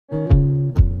Well,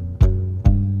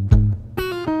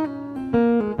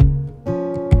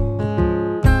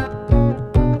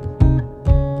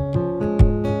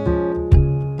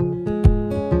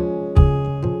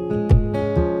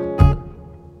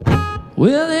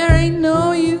 there ain't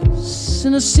no use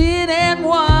in sitting and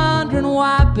wondering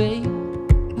why, babe.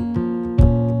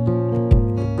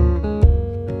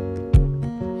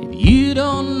 If you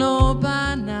don't know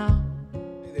by now.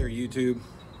 Hey there, YouTube.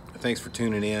 Thanks for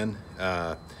tuning in.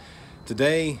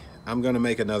 Today, I'm going to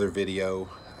make another video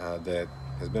that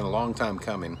has been a long time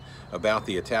coming about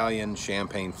the Italian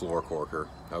champagne floor corker.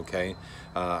 Okay,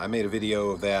 I made a video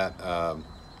of that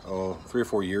 3 or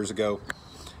 4 years ago.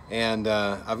 And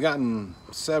I've gotten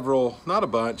several, not a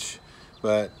bunch,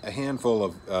 but a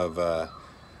handful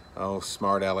of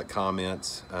smart aleck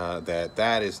comments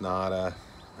that is not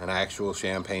an actual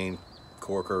champagne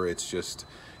corker. It's just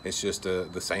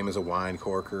the same as a wine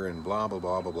corker and blah blah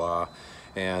blah blah blah.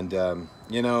 And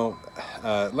you know,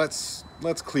 let's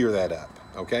clear that up,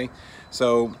 okay?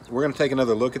 So we're going to take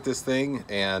another look at this thing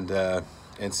and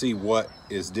see what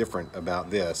is different about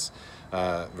this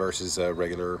versus a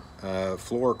regular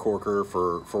floor corker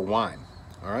for wine.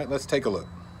 All right, let's take a look.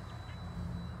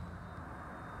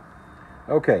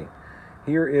 Okay,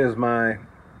 here is my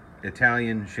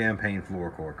Italian champagne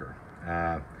floor corker.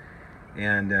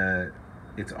 And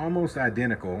it's almost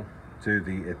identical to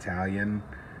the Italian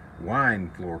wine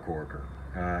floor corker.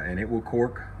 And it will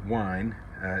cork wine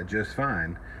just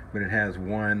fine, but it has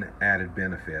one added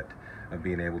benefit of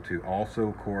being able to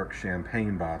also cork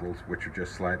champagne bottles, which are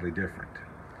just slightly different.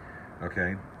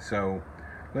 Okay, so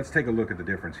let's take a look at the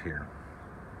difference here.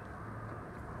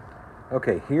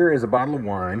 Okay, here is a bottle of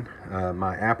wine,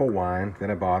 my apple wine that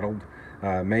I bottled,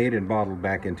 made and bottled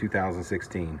back in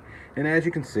 2016. And as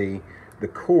you can see, the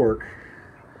cork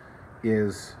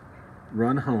is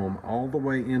run home all the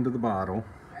way into the bottle,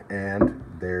 and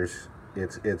it's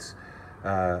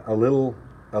a little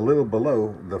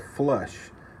below the flush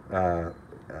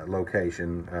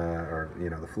location, or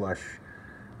the flush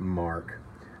mark,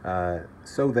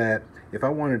 so that if I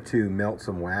wanted to melt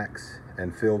some wax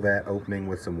and fill that opening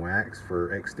with some wax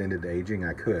for extended aging,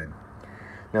 I could.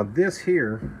 Now this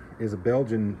here is a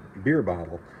Belgian beer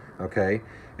bottle, okay,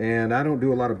 and I don't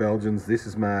do a lot of Belgians. This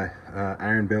is my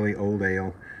Iron Belly Old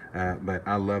Ale, but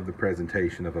I love the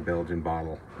presentation of a Belgian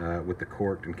bottle with the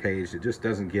corked and caged. It just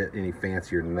doesn't get any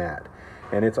fancier than that,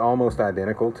 and it's almost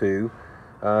identical to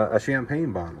a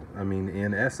champagne bottle. I mean,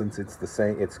 in essence, it's the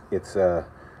same. It's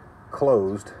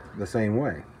closed the same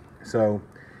way. So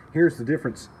here's the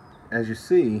difference. As you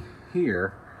see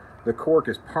here, the cork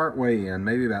is part way in,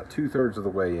 maybe about 2/3 of the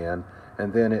way in,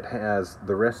 and then it has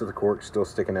the rest of the cork still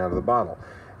sticking out of the bottle,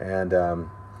 and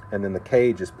then the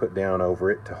cage is put down over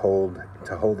it to hold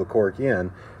the cork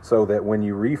in, so that when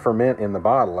you re-ferment in the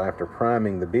bottle after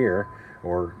priming the beer,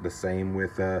 or the same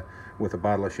with a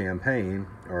bottle of champagne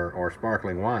or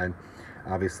sparkling wine,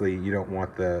 obviously you don't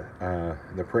want the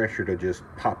pressure to just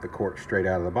pop the cork straight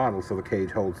out of the bottle, so the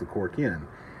cage holds the cork in.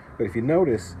 But if you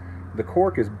notice, the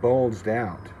cork is bulged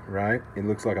out, right? It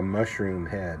looks like a mushroom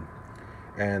head.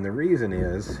 And the reason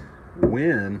is,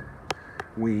 when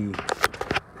we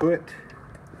put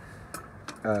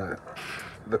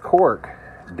the cork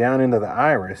down into the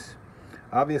iris,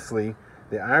 obviously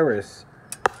the iris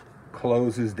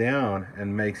closes down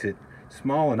and makes it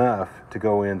small enough to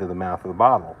go into the mouth of the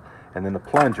bottle, and then the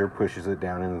plunger pushes it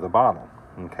down into the bottle.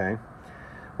 Okay,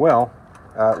 well,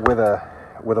 with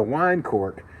a wine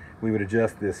cork, we would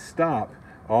adjust this stop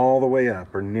all the way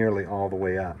up, or nearly all the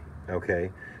way up,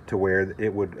 okay, to where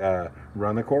it would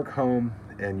run the cork home,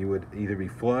 and you would either be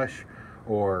flush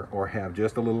or have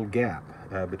just a little gap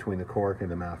between the cork and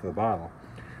the mouth of the bottle.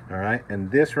 All right, and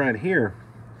this right here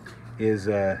is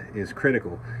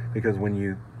critical, because when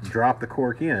you drop the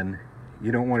cork in,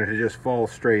 you don't want it to just fall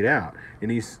straight out. It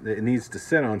needs to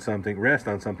sit on something, rest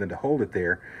on something to hold it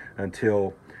there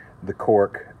until the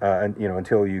cork,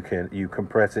 until you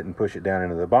compress it and push it down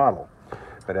into the bottle.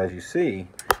 But as you see,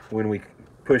 when we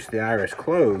push the iris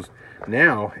closed,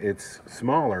 now it's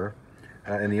smaller,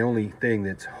 and the only thing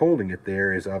that's holding it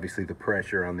there is obviously the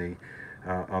pressure on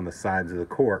the sides of the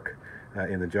cork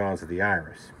in the jaws of the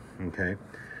iris. Okay,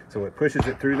 so it pushes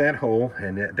it through that hole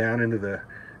and down into the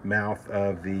mouth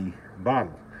of the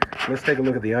bottle. Let's take a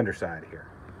look at the underside here.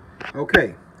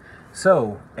 Okay,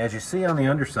 so as you see on the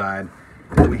underside,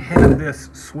 we have this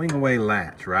swing away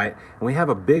latch, right? And we have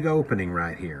a big opening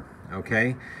right here.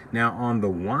 Okay, now on the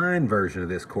wine version of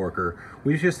this corker,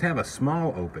 we just have a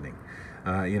small opening,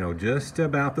 just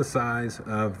about the size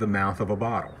of the mouth of a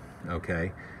bottle.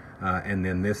 Okay, and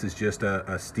then this is just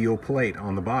a steel plate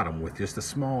on the bottom with just a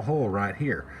small hole right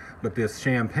here. But this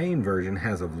champagne version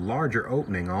has a larger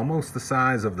opening, almost the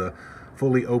size of the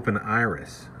fully open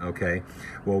iris. Okay,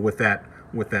 well with that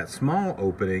small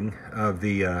opening of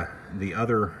the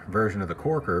other version of the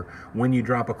Corker, when you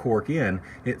drop a cork in,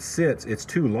 it's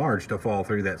too large to fall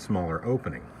through that smaller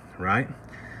opening, right?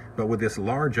 But with this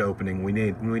large opening, we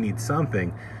need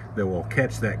something that will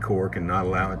catch that cork and not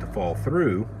allow it to fall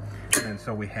through. And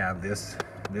so we have this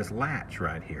latch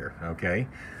right here, okay?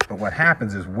 But what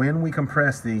happens is when we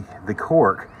compress the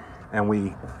cork and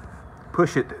we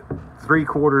push it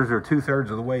 3/4 or 2/3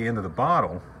 of the way into the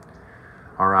bottle,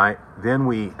 all right, then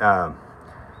we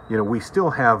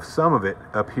still have some of it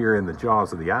up here in the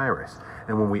jaws of the iris.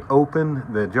 And when we open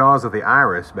the jaws of the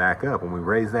iris back up, when we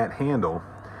raise that handle,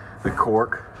 the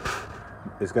cork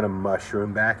is going to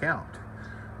mushroom back out.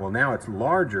 Well, now it's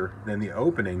larger than the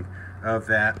opening of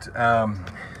that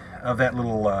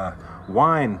little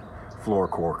wine floor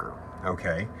corker,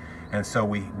 okay? And so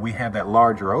we have that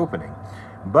larger opening.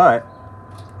 But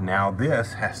now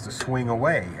this has to swing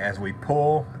away as we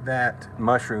pull that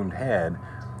mushroomed head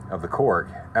of the cork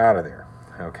out of there,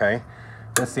 okay?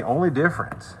 That's the only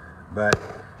difference, but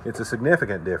it's a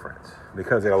significant difference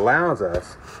because it allows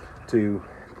us to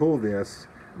pull this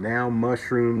now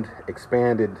mushroomed,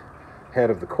 expanded head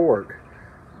of the cork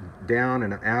down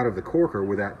and out of the corker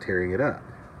without tearing it up.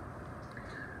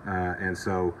 And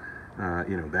so,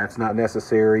 that's not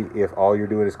necessary if all you're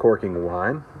doing is corking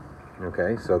wine.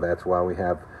 Okay, so that's why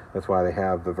they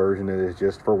have the version that is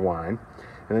just for wine,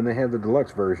 and then they have the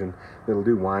deluxe version that'll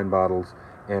do wine bottles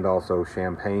and also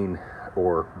champagne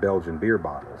or Belgian beer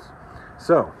bottles.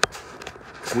 So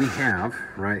we have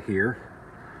right here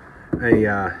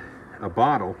a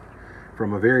bottle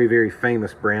from a very, very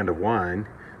famous brand of wine,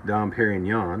 Dom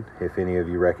Perignon, if any of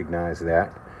you recognize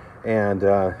that. And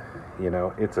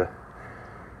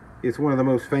it's one of the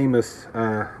most famous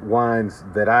wines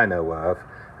that I know of,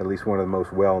 at least one of the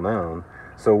most well-known.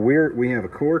 So we have a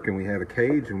cork and we have a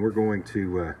cage, and we're going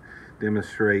to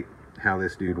demonstrate how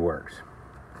this dude works.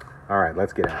 All right,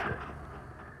 let's get after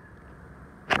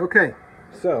it. Okay,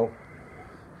 so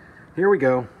here we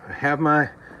go. I have my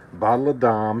bottle of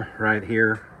Dom right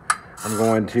here. I'm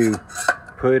going to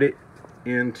put it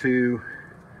into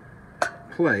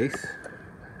place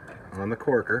on the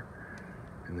corker,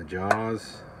 and the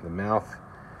jaws, the mouth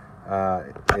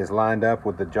is lined up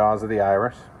with the jaws of the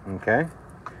iris, okay?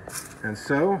 And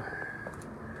so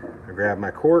I grab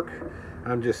my cork.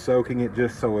 I'm just soaking it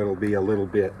just so it'll be a little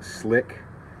bit slick,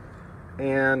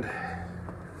 and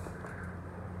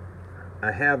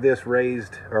I have this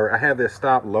raised, or I have this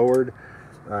stop lowered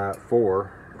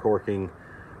for corking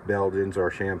Belgians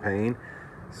or champagne.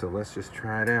 So let's just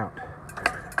try it out.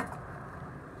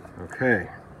 Okay,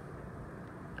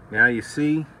 now you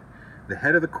see the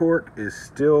head of the cork is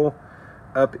still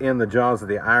up in the jaws of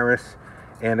the iris,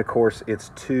 and of course it's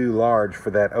too large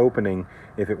for that opening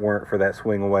if it weren't for that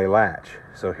swing away latch.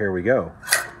 So here we go.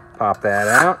 Pop that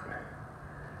out.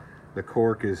 The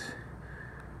cork is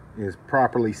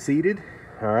properly seated.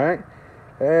 All right,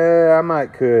 I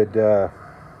could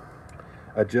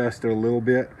adjust it a little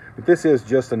bit, but this is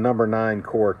just a number 9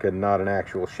 cork and not an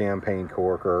actual champagne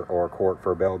cork or a cork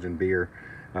for Belgian beer.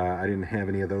 I didn't have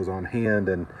any of those on hand,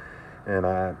 and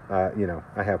I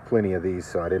have plenty of these,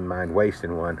 so I didn't mind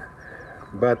wasting one.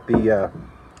 But the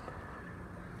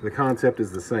concept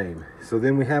is the same. So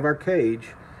then we have our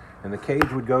cage, and the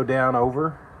cage would go down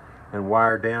over and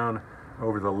wire down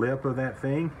over the lip of that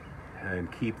thing and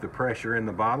keep the pressure in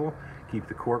the bottle, keep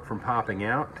the cork from popping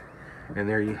out, and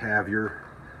there you have your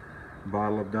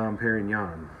bottle of Dom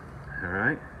Perignon. All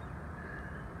right,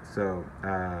 so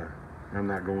I'm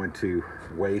not going to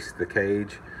waste the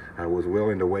cage. I was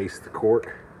willing to waste the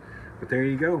cork, but there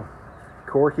you go,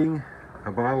 corking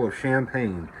a bottle of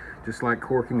champagne, just like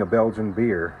corking a Belgian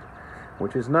beer,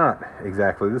 which is not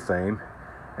exactly the same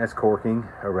as corking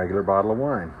a regular bottle of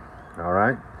wine. All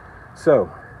right,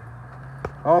 so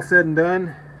all said and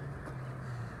done,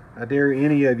 I dare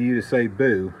any of you to say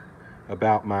boo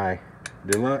about my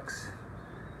deluxe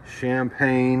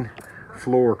champagne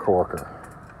floor corker.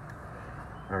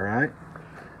 All right,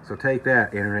 so take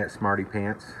that, internet smarty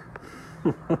pants.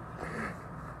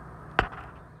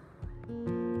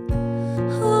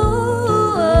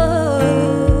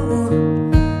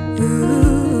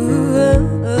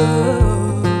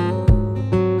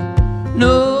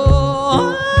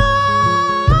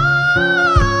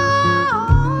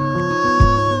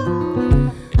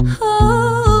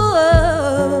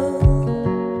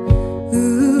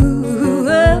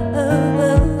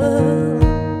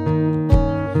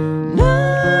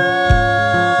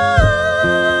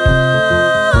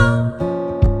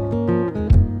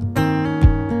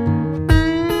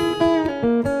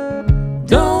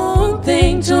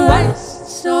 alright,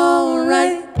 it's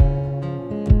alright.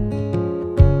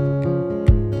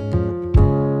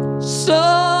 So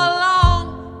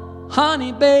long,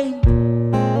 honey babe,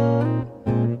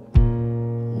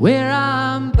 where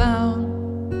I'm bound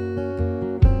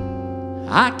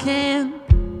I can't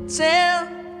tell.